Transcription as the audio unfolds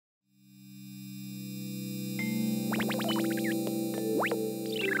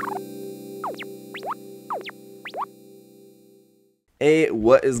Hey,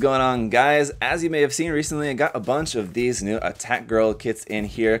 what is going on, guys? As you may have seen recently, I got a bunch of these new Attack Girl kits in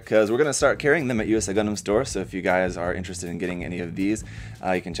here because we're going to start carrying them at USA Gundam Store. So if you guys are interested in getting any of these,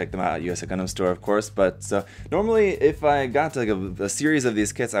 you can check them out at USA Gundam Store, of course. But normally, if I got like a series of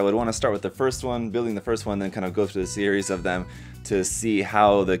these kits, I would want to start with the first one, building the first one, then kind of go through the series of them to see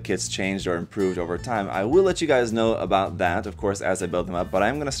how the kits changed or improved over time. I will let you guys know about that, of course, as I build them up, but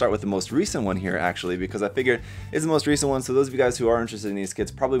I'm going to start with the most recent one here, actually, because I figured it's the most recent one, so those of you guys who are interested in these kits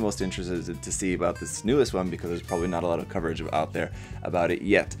probably most interested to see about this newest one because there's probably not a lot of coverage out there about it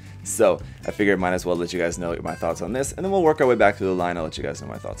yet. So I figured I might as well let you guys know my thoughts on this, and then we'll work our way back through the line. I'll let you guys know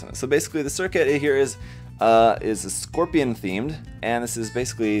my thoughts on it. So basically, the Serqet here is Scorpion themed, and this is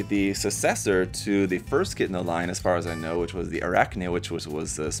basically the successor to the first kit in the line, as far as I know, which was the Arachne, which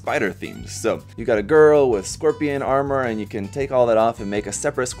was spider themed. So you got a girl with scorpion armor, and you can take all that off and make a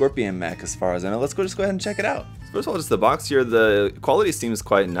separate scorpion mech, as far as I know. Let's just go ahead and check it out. First of all, just the box here, the quality seems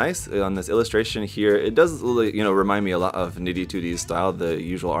quite nice on this illustration here. It does, remind me a lot of Nitty 2D's style, the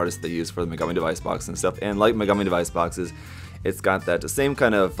usual artist they use for the Megami Device box and stuff. And like Megami Device boxes, it's got that same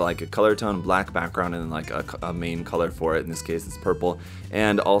kind of like a color tone, black background, and like a main color for it. In this case, it's purple.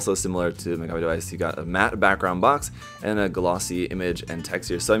 And also similar to Megami Device, you got a matte background box and a glossy image and text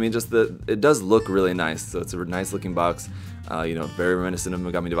here. So I mean, it does look really nice. So it's a nice looking box. Very reminiscent of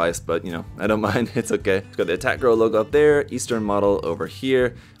Megami Device, but I don't mind. It's okay. It's got the Attack Girl logo up there, Eastern model over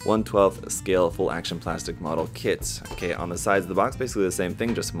here, 1/12 scale full action plastic model kit. Okay, on the sides of the box, basically the same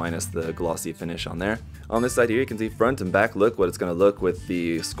thing, just minus the glossy finish on there. On this side here, you can see front and back look, what it's going to look with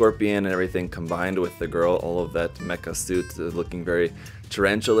the scorpion and everything combined with the girl, all of that mecha suit looking very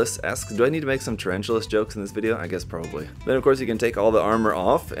Tarantulas-esque. Do I need to make some Tarantulas jokes in this video? I guess probably. Then of course you can take all the armor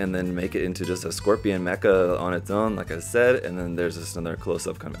off and then make it into just a scorpion mecha on its own, like I said, and then there's just another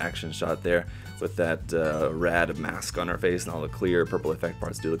close-up kind of action shot there with that rad mask on her face, and all the clear purple effect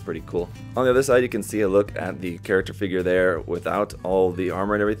parts do look pretty cool. On the other side, you can see a look at the character figure there without all the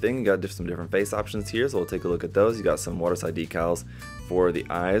armor and everything. You got some different face options here, so we'll take a look at those. You got some waterside decals for the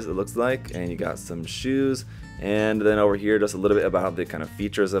eyes, it looks like, and you got some shoes. And then over here, just a little bit about the kind of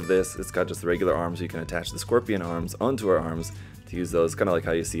features of this. It's got just the regular arms, so you can attach the scorpion arms onto her arms to use those, kind of like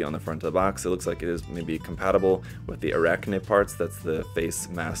how you see on the front of the box. It looks like it is maybe compatible with the Arachne parts. That's the face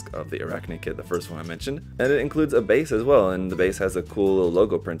mask of the Arachne kit, the first one I mentioned. And it includes a base as well, and the base has a cool little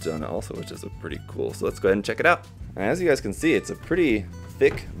logo printed on it also, which is pretty cool. So let's go ahead and check it out. And as you guys can see, it's a pretty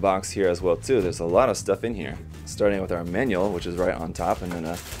thick box here as well too. There's a lot of stuff in here, starting with our manual, which is right on top, and then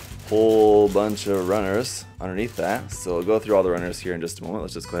a whole bunch of runners underneath that. So we'll go through all the runners here in just a moment.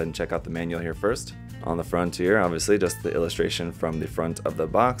 Let's just go ahead and check out the manual here first. On the front here, obviously just the illustration from the front of the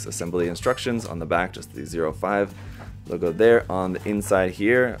box, assembly instructions. On the back, just the 05 logo there. On the inside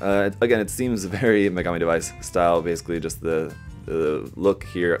here, again, it seems very Megami Device style, basically just the look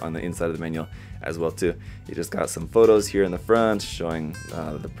here on the inside of the manual as well too. You just got some photos here in the front showing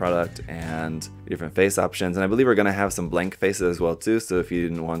the product and different face options, and I believe we're going to have some blank faces as well too, so if you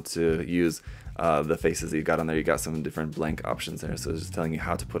didn't want to use the faces that you got on there, you got some different blank options there. So it's just telling you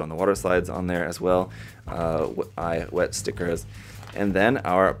how to put on the water slides on there as well, wet stickers. And then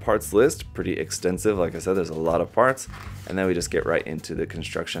our parts list, pretty extensive. Like I said, there's a lot of parts, and then we just get right into the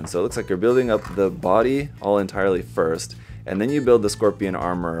construction. So it looks like you're building up the body all entirely first, and then you build the scorpion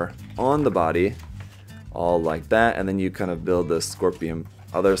armor on the body, all like that, and then you kind of build the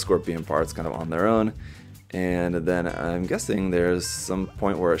other scorpion parts kind of on their own. And then I'm guessing there's some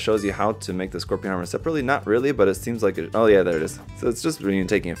point where it shows you how to make the scorpion armor separately. Not really, but it seems like oh yeah, there it is. So it's just when you're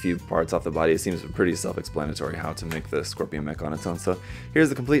taking a few parts off the body, it seems pretty self-explanatory how to make the scorpion mech on its own. So here's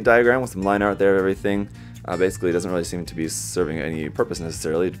the complete diagram with some line art there, everything. Basically, it doesn't really seem to be serving any purpose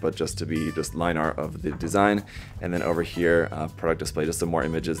necessarily, but just to be just line art of the design. And then over here, product display, just some more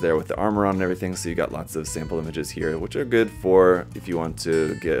images there with the armor on and everything. So you got lots of sample images here, which are good for if you want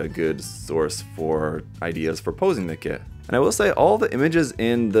to get a good source for ideas for posing the kit. And I will say all the images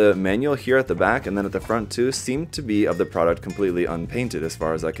in the manual here at the back and then at the front too seem to be of the product completely unpainted as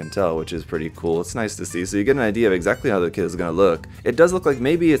far as I can tell, which is pretty cool. It's nice to see, so you get an idea of exactly how the kit is going to look. It does look like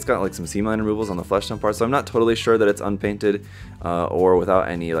maybe it's got like some seam line removals on the flesh tone part, so I'm not totally sure that it's unpainted or without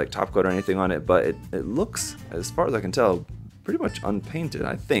any like top coat or anything on it, but it looks, as far as I can tell, pretty much unpainted,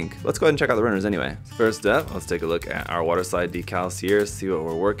 I think. Let's go ahead and check out the runners anyway. First up, let's take a look at our waterside decals here, see what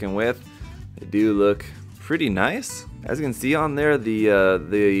we're working with. They do look pretty nice. As you can see on there,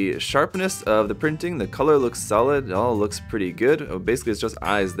 the sharpness of the printing, the color looks solid, it all looks pretty good. Basically, it's just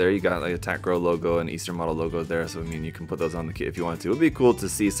eyes there. You got like a A.T.K logo and Eastern model logo there, so I mean, you can put those on the kit if you want to. It would be cool to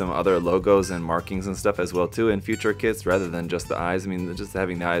see some other logos and markings and stuff as well too in future kits rather than just the eyes. I mean, just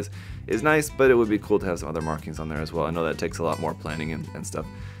having the eyes is nice, but it would be cool to have some other markings on there as well. I know that takes a lot more planning and stuff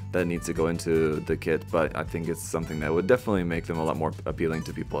that needs to go into the kit, but I think it's something that would definitely make them a lot more appealing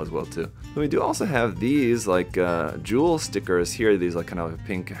to people as well too. But we do also have these like jewel stickers here, these like kind of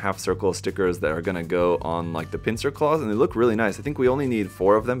pink half circle stickers that are gonna go on like the pincer claws, and they look really nice. I think we only need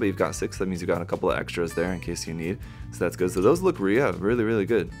 4 of them, but you've got 6, that means you've got a couple of extras there in case you need, so that's good. So those look really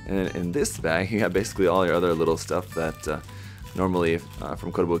good. And in this bag you got basically all your other little stuff that normally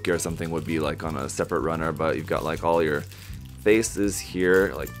from Kotobuki or something would be like on a separate runner, but you've got like all your faces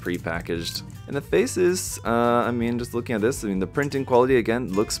here, like pre-packaged. And the faces, I mean, just looking at this, I mean, the printing quality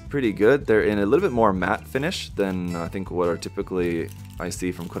again looks pretty good. They're in a little bit more matte finish than I think what are typically I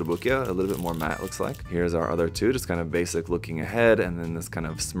see from Kotobukiya. A little bit more matte looks like. Here's our other 2, just kind of basic looking ahead, and then this kind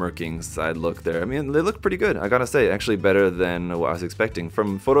of smirking side look there. I mean, they look pretty good, I gotta say, actually better than what I was expecting.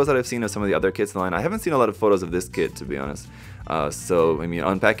 From photos that I've seen of some of the other kits in the line, I haven't seen a lot of photos of this kit, to be honest. So, I mean,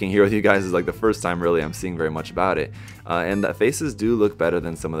 unpacking here with you guys is like the first time really I'm seeing very much about it. And the faces do look better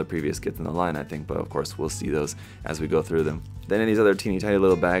than some of the previous kits in the line, I think, but of course we'll see those as we go through them. Then in these other teeny tiny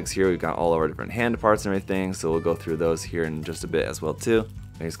little bags here, we've got all of our different hand parts and everything, so we'll go through those here in just a bit as well too.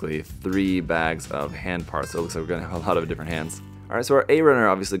 Basically 3 bags of hand parts, so it looks like we're going to have a lot of different hands. Alright, so our A runner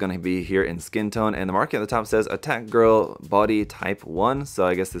obviously going to be here in skin tone, and the marking at the top says Attack Girl Body Type 1, so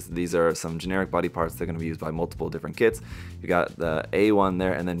I guess these are some generic body parts that are going to be used by multiple different kits. You got the A1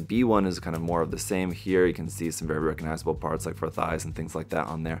 there, and then B1 is kind of more of the same here. You can see some very recognizable parts like for thighs and things like that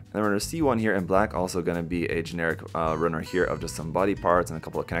on there. And then runner C1 here in black, also going to be a generic runner here of just some body parts and a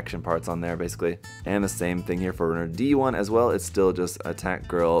couple of connection parts on there basically. And the same thing here for runner D1 as well. It's still just Attack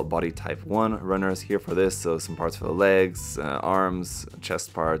Girl Body Type 1 runners here for this, so some parts for the legs, arms,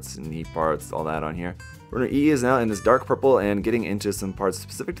 chest parts, knee parts, all that on here. Runner E is now in this dark purple and getting into some parts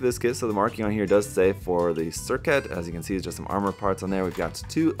specific to this kit, so the marking on here does say for the Serqet. As you can see, it's just some armor parts on there. We've got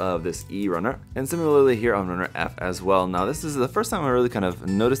 2 of this E runner, and similarly here on runner F as well. Now this is the first time I'm really kind of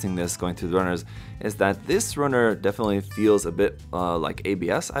noticing this going through the runners, is that this runner definitely feels a bit like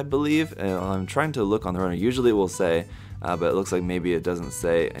ABS, I believe. I'm trying to look on the runner. Usually it will say, but it looks like maybe it doesn't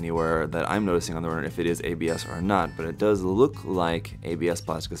say anywhere that I'm noticing on the runner if it is ABS or not, but it does look like ABS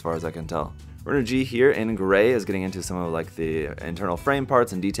plastic as far as I can tell. Runner G here in gray is getting into some of like the internal frame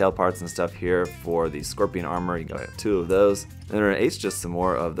parts and detail parts and stuff here for the Scorpion armor. You got 2 of those. And runner H, just some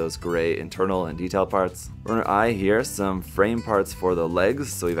more of those gray internal and detail parts. Runner I here, some frame parts for the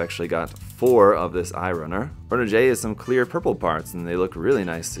legs, so we've actually got 4 of this I runner. Runner J is some clear purple parts, and they look really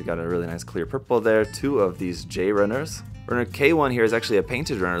nice. You got a really nice clear purple there. 2 of these J runners. Runner K1 here is actually a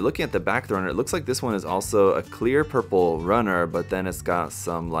painted runner. Looking at the back of the runner, it looks like this one is also a clear purple runner, but then it's got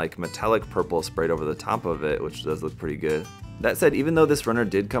some like metallic purple sprayed over the top of it, which does look pretty good. That said, even though this runner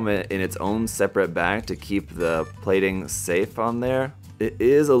did come in its own separate bag to keep the plating safe on there, it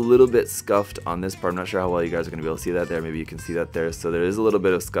is a little bit scuffed on this part. I'm not sure how well you guys are going to be able to see that there. Maybe you can see that there. So there is a little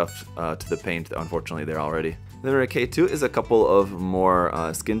bit of scuff to the paint, unfortunately, there already. Then runner K2 is a couple of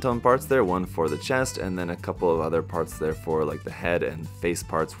more skin tone parts there, one for the chest, and then a couple of other parts there for like the head and face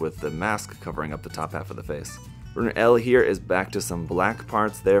parts with the mask covering up the top half of the face. Runner L here is back to some black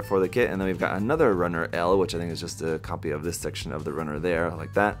parts there for the kit, and then we've got another runner L, which I think is just a copy of this section of the runner there,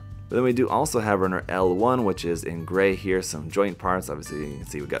 like that. But then we do also have runner L1, which is in gray here, some joint parts. Obviously you can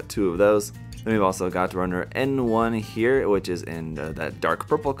see we've got 2 of those. Then we've also got runner N1 here, which is in that dark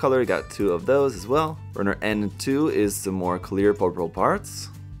purple color. We got 2 of those as well. Runner N2 is some more clear purple parts.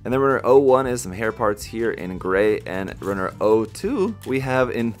 And then runner O1 is some hair parts here in gray, and runner O2 we have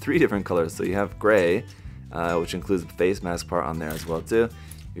in 3 different colors. So you have gray, which includes the face mask part on there as well too.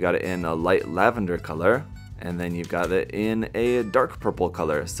 You got it in a light lavender color, and then you've got it in a dark purple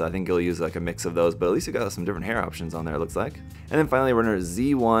color, so I think you'll use like a mix of those, but at least you got some different hair options on there, it looks like. And then finally runner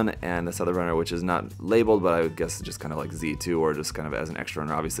Z1 and this other runner, which is not labeled, but I would guess just kind of like Z2 or just kind of as an extra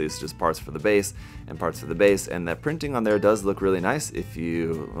runner. Obviously it's just parts for the base and parts for the base, and that printing on there does look really nice if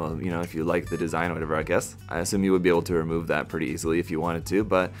you, well, you know, if you like the design or whatever, I guess. I assume you would be able to remove that pretty easily if you wanted to,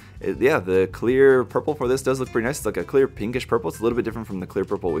 but yeah, the clear purple for this does look pretty nice. It's like a clear pinkish purple. It's a little bit different from the clear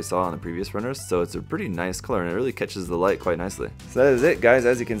purple we saw on the previous runners, so it's a pretty nice color and it really catches the light quite nicely. So that is it, guys.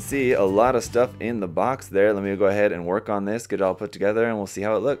 As you can see, a lot of stuff in the box there. Let me go ahead and work on this, get it all put together, and we'll see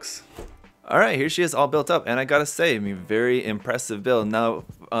how it looks. Alright, here she is all built up, and I gotta say, I mean, very impressive build. Now,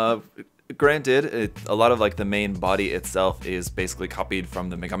 granted, a lot of like the main body itself is basically copied from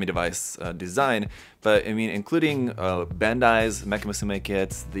the Megami device design, but I mean, including Bandai's Mecha Musume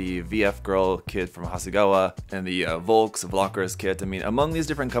kits, the VF Girl kit from Hasegawa, and the Volks Vlockers kit. I mean, among these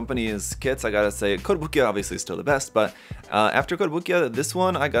different companies' kits, I gotta say, Kotobukiya obviously is still the best, but after Kotobukiya, this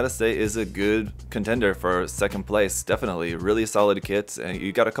one, I gotta say, is a good contender for second place. Definitely, really solid kits, and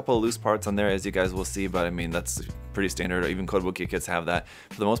you got a couple of loose parts on there, as you guys will see, but I mean, that's pretty standard. Even Kotobukiya kits have that.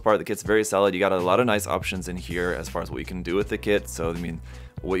 For the most part, the kit's very solid. You got a lot of nice options in here as far as what you can do with the kit. So, I mean,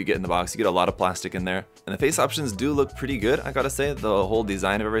 what you get in the box, you get a lot of plastic in there. And the face options do look pretty good, I gotta say. The whole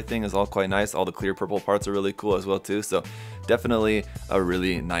design of everything is all quite nice. All the clear purple parts are really cool as well too. So definitely a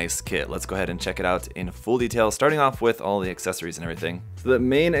really nice kit. Let's go ahead and check it out in full detail, starting off with all the accessories and everything. So the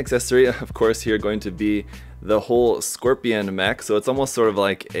main accessory, of course, here going to be the whole Scorpion mech. So it's almost sort of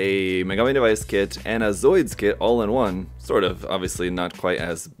like a Megami device kit and a Zoids kit all in one. Sort of, obviously not quite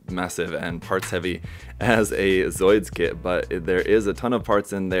as massive and parts heavy as a Zoids kit, but there is a ton of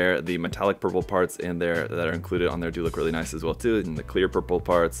parts in there. The metallic purple parts in there that are included on there do look really nice as well too, and the clear purple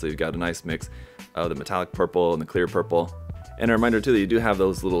parts, so you've got a nice mix of the metallic purple and the clear purple. And a reminder too that you do have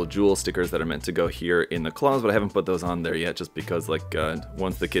those little jewel stickers that are meant to go here in the claws, but I haven't put those on there yet just because like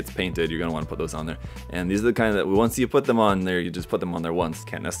once the kit's painted, you're gonna want to put those on there. And these are the kind that once you put them on there, you just put them on there once,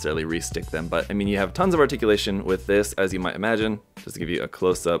 can't necessarily re-stick them. But I mean, you have tons of articulation with this, as you might imagine. Just to give you a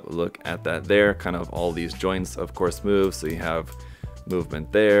close-up look at that there, kind of all these joints of course move, so you have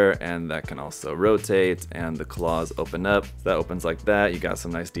movement there, and that can also rotate, and the claws open up. So that opens like that. You got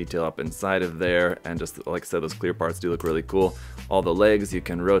some nice detail up inside of there, and just like I said, those clear parts do look really cool. All the legs, you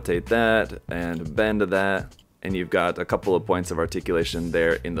can rotate that and bend that, and you've got a couple of points of articulation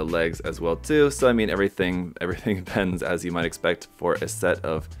there in the legs as well too. So I mean, everything bends as you might expect for a set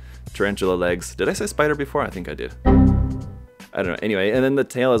of tarantula legs. Did I say spider before? I think I did. I don't know. Anyway, and then the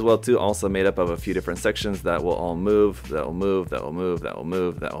tail as well too, also made up of a few different sections that will all move, that will move, that will move, that will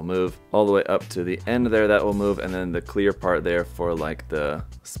move, that will move, all the way up to the end there that will move, and then the clear part there for like the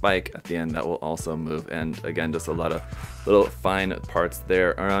spike at the end that will also move. And again, just a lot of little fine parts there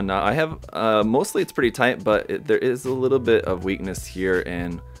around. Now I have, mostly it's pretty tight, but there is a little bit of weakness here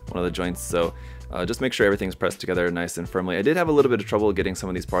in one of the joints, so just make sure everything's pressed together nice and firmly. I did have a little bit of trouble getting some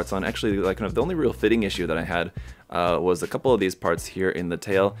of these parts on. Actually, like kind of the only real fitting issue that I had was a couple of these parts here in the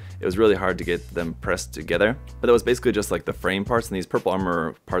tail. It was really hard to get them pressed together, but that was basically just like the frame parts, and these purple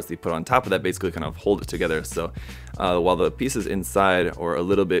armor parts that you put on top of that basically kind of hold it together. So while the pieces inside are a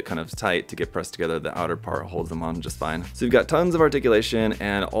little bit kind of tight to get pressed together, the outer part holds them on just fine. So you've got tons of articulation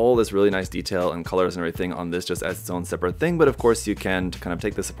and all this really nice detail and colors and everything on this just as its own separate thing. But of course you can kind of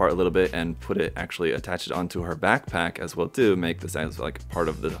take this apart a little bit and put it, actually attach it onto her backpack as well too, make this as like part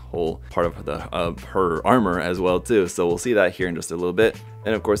of the whole part of the her armor as well too. So we'll see that here in just a little bit.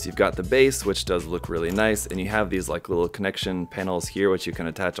 And of course you've got the base, which does look really nice, and you have these like little connection panels here which you can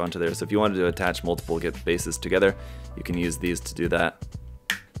attach onto there. So if you wanted to attach multiple bases together, you can use these to do that.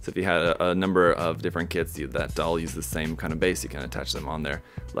 So if you had a number of different kits that all use the same kind of base, you can attach them on there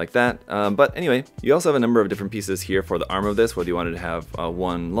like that. But anyway, you also have a number of different pieces here for the arm of this, whether you wanted to have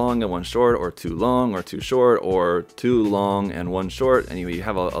one long and one short, or two long or two short, or two long and one short. Anyway, you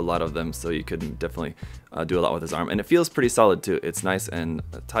have a lot of them, so you could definitely do a lot with this arm. And it feels pretty solid too. It's nice and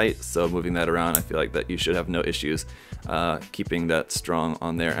tight, so moving that around, I feel like that you should have no issues keeping that strong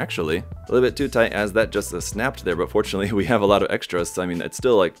on there. Actually, a little bit too tight as that just snapped there, but fortunately we have a lot of extras, so I mean, it's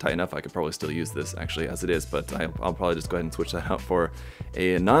still like tight enough. I could probably still use this actually as it is, but I'll probably just go ahead and switch that out for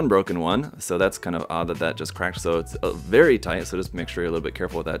a non-broken one. So that's kind of odd that that just cracked. So it's very tight, so just make sure you're a little bit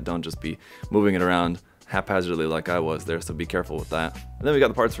careful with that. Don't just be moving it around haphazardly like I was there, so be careful with that. And then we got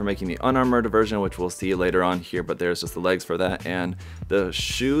the parts for making the unarmored version, which we'll see later on here, but there's just the legs for that, and the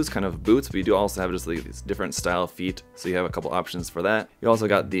shoes, kind of boots, but you do also have just like these different style feet, so you have a couple options for that. You also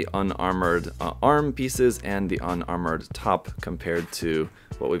got the unarmored arm pieces and the unarmored top compared to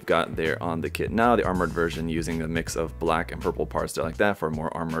what we've got there on the kit now, the armored version using a mix of black and purple parts like that for a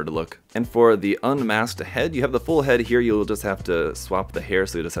more armored look. And for the unmasked head, you have the full head here. You'll just have to swap the hair,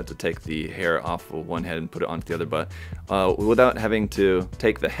 so you just have to take the hair off of one head and put it onto the other, but without having to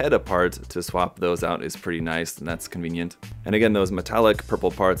take the head apart to swap those out is pretty nice, and that's convenient. And again, those metallic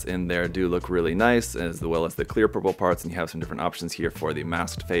purple parts in there do look really nice, as well as the clear purple parts, and you have some different options here for the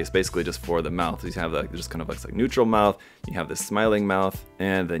masked face, basically just for the mouth. You have like just kind of like neutral mouth, you have this smiling mouth,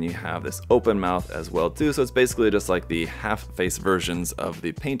 and then you have this open mouth as well too. So it's basically just like the half face versions of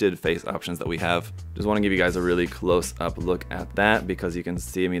the painted face options that we have. Just want to give you guys a really close up look at that, because you can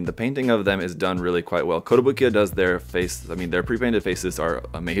see, I mean, the painting of them is done really quite well. Kotobukiya does their face, I mean, their pre-painted faces are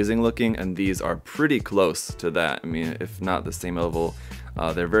amazing looking, and these are pretty close to that. I mean, if not the same level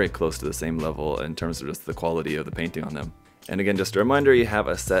they're very close to the same level in terms of just the quality of the painting on them. And again, just a reminder, you have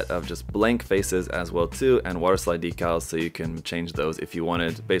a set of just blank faces as well too, and water slide decals, so you can change those if you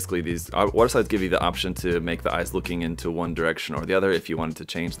wanted. Basically, these water slides give you the option to make the eyes looking into one direction or the other. If you wanted to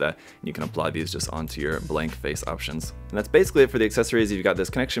change that, you can apply these just onto your blank face options. And that's basically it for the accessories. You've got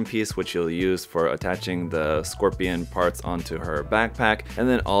this connection piece, which you'll use for attaching the scorpion parts onto her backpack, and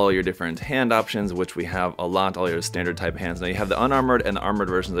then all your different hand options, which we have a lot, all your standard type hands. Now you have the unarmored and the armored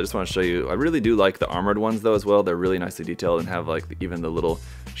versions. I just want to show you, I really do like the armored ones though as well. They're really nicely detailed and have like even the little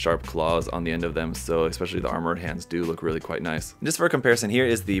sharp claws on the end of them, so especially the armored hands do look really quite nice. And just for comparison, here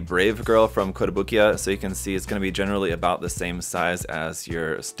is the Brave Girl from Kotobukiya, so you can see it's going to be generally about the same size as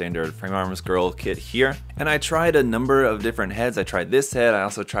your standard Frame Arms Girl kit here. And I tried a number of different heads. I tried this head, I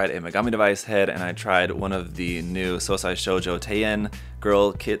also tried a Megami Device head, and I tried one of the new Sosai Shoujo Teien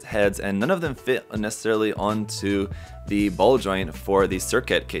Girl kit heads, and none of them fit necessarily onto the ball joint for the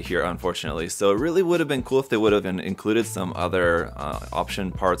Serqet kit here, unfortunately. So it really would have been cool if they would have included some other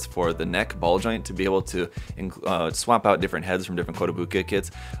option parts for the neck ball joint to be able to swap out different heads from different Kotobukiya kits.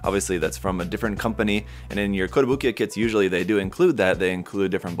 Obviously that's from a different company, and in your Kotobukiya kits usually they do include that. They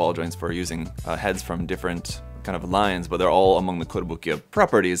include different ball joints for using heads from different kind of lines, but they're all among the Kotobukiya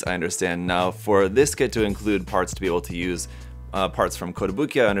properties, I understand. Now for this kit to include parts to be able to use parts from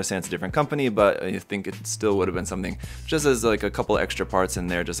Kotobukiya, I understand it's a different company, but I think it still would have been something, just as like a couple extra parts in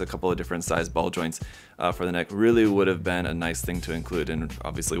there, just a couple of different size ball joints for the neck, really would have been a nice thing to include, and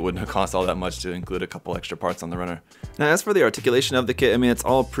obviously wouldn't have cost all that much to include a couple extra parts on the runner. Now as for the articulation of the kit, I mean, it's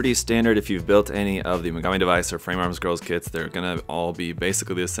all pretty standard. If you've built any of the Megami Device or Frame Arms Girls kits, they're gonna all be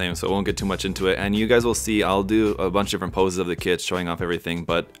basically the same, so I won't get too much into it, and you guys will see I'll do a bunch of different poses of the kit showing off everything.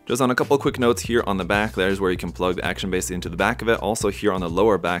 But just on a couple quick notes here on the back, there's where you can plug the action base into the back of it. Also here on the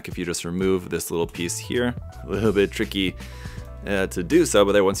lower back, if you just remove this little piece here, a little bit tricky to do so,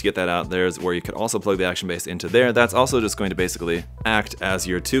 but there, once you get that out, there's where you could also plug the action base into there. That's also just going to basically act as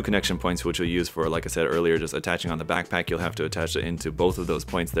your two connection points, which you'll use for, like I said earlier, just attaching on the backpack. You'll have to attach it into both of those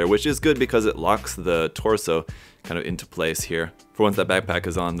points there, which is good because it locks the torso kind of into place here. For once that backpack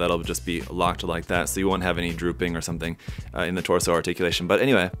is on, that'll just be locked like that, so you won't have any drooping or something in the torso articulation. But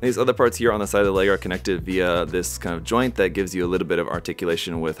anyway, these other parts here on the side of the leg are connected via this kind of joint that gives you a little bit of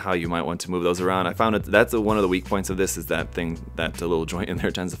articulation with how you might want to move those around. I found that's one of the weak points of this, is that thing, that little joint in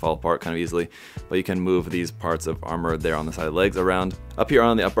there tends to fall apart kind of easily, but you can move these parts of armor there on the side of the legs around. Up here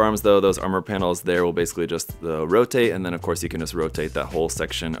on the upper arms though, those armor panels there will basically just rotate, and then of course you can just rotate that whole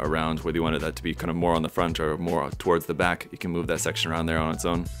section around, whether you wanted that to be kind of more on the front or more towards the back. You can move that section around there on its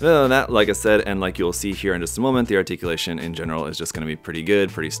own. Other than that, like I said, and like you'll see here in just a moment, the articulation in general is just going to be pretty good,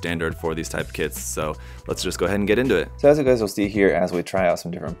 pretty standard for these type kits. So let's just go ahead and get into it. So as you guys will see here, as we try out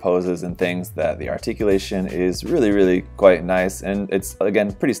some different poses and things, that the articulation is really quite nice, and it's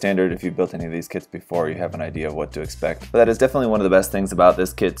again pretty standard. If you've built any of these kits before, you have an idea of what to expect. But that is definitely one of the best things about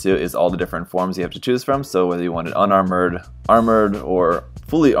this kit too, is all the different forms you have to choose from. So whether you want it unarmored, armored, or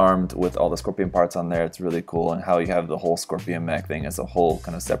fully armed with all the scorpion parts on there, it's really cool. And how you have the whole scorpion mech thing as a whole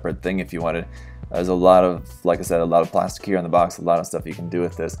kind of separate thing if you wanted. There's a lot of, like I said, a lot of plastic here in the box, a lot of stuff you can do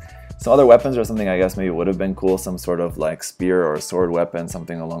with this. Some other weapons or something I guess maybe would have been cool, some sort of like spear or sword weapon,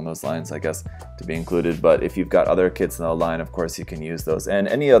 something along those lines I guess to be included. But if you've got other kits in the line, of course you can use those, and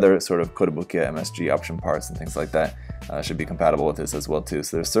any other sort of Kotobukiya MSG option parts and things like that should be compatible with this as well too.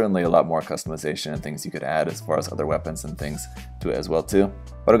 So there's certainly a lot more customization and things you could add as far as other weapons and things to it as well too.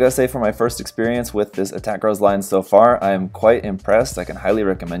 But I gotta say, for my first experience with this A.T.K Girls line so far, I am quite impressed. I can highly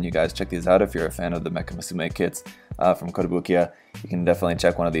recommend you guys check these out if you're a fan of the Mecha Musume kits from Kotobukiya. You can definitely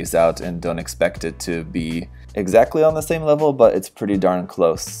check one of these out, and don't expect it to be exactly on the same level, but it's pretty darn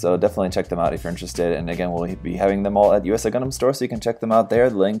close. So definitely check them out if you're interested. And again, we'll be having them all at USA Gundam Store, so you can check them out there.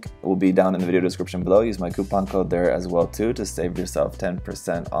 The link will be down in the video description below. Use my coupon code there as well too to save yourself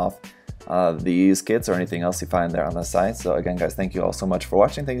 10% off these kits or anything else you find there on the site. So again guys, thank you all so much for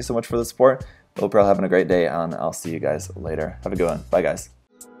watching. Thank you so much for the support. Hope you're all having a great day, and I'll see you guys later. Have a good one. Bye guys.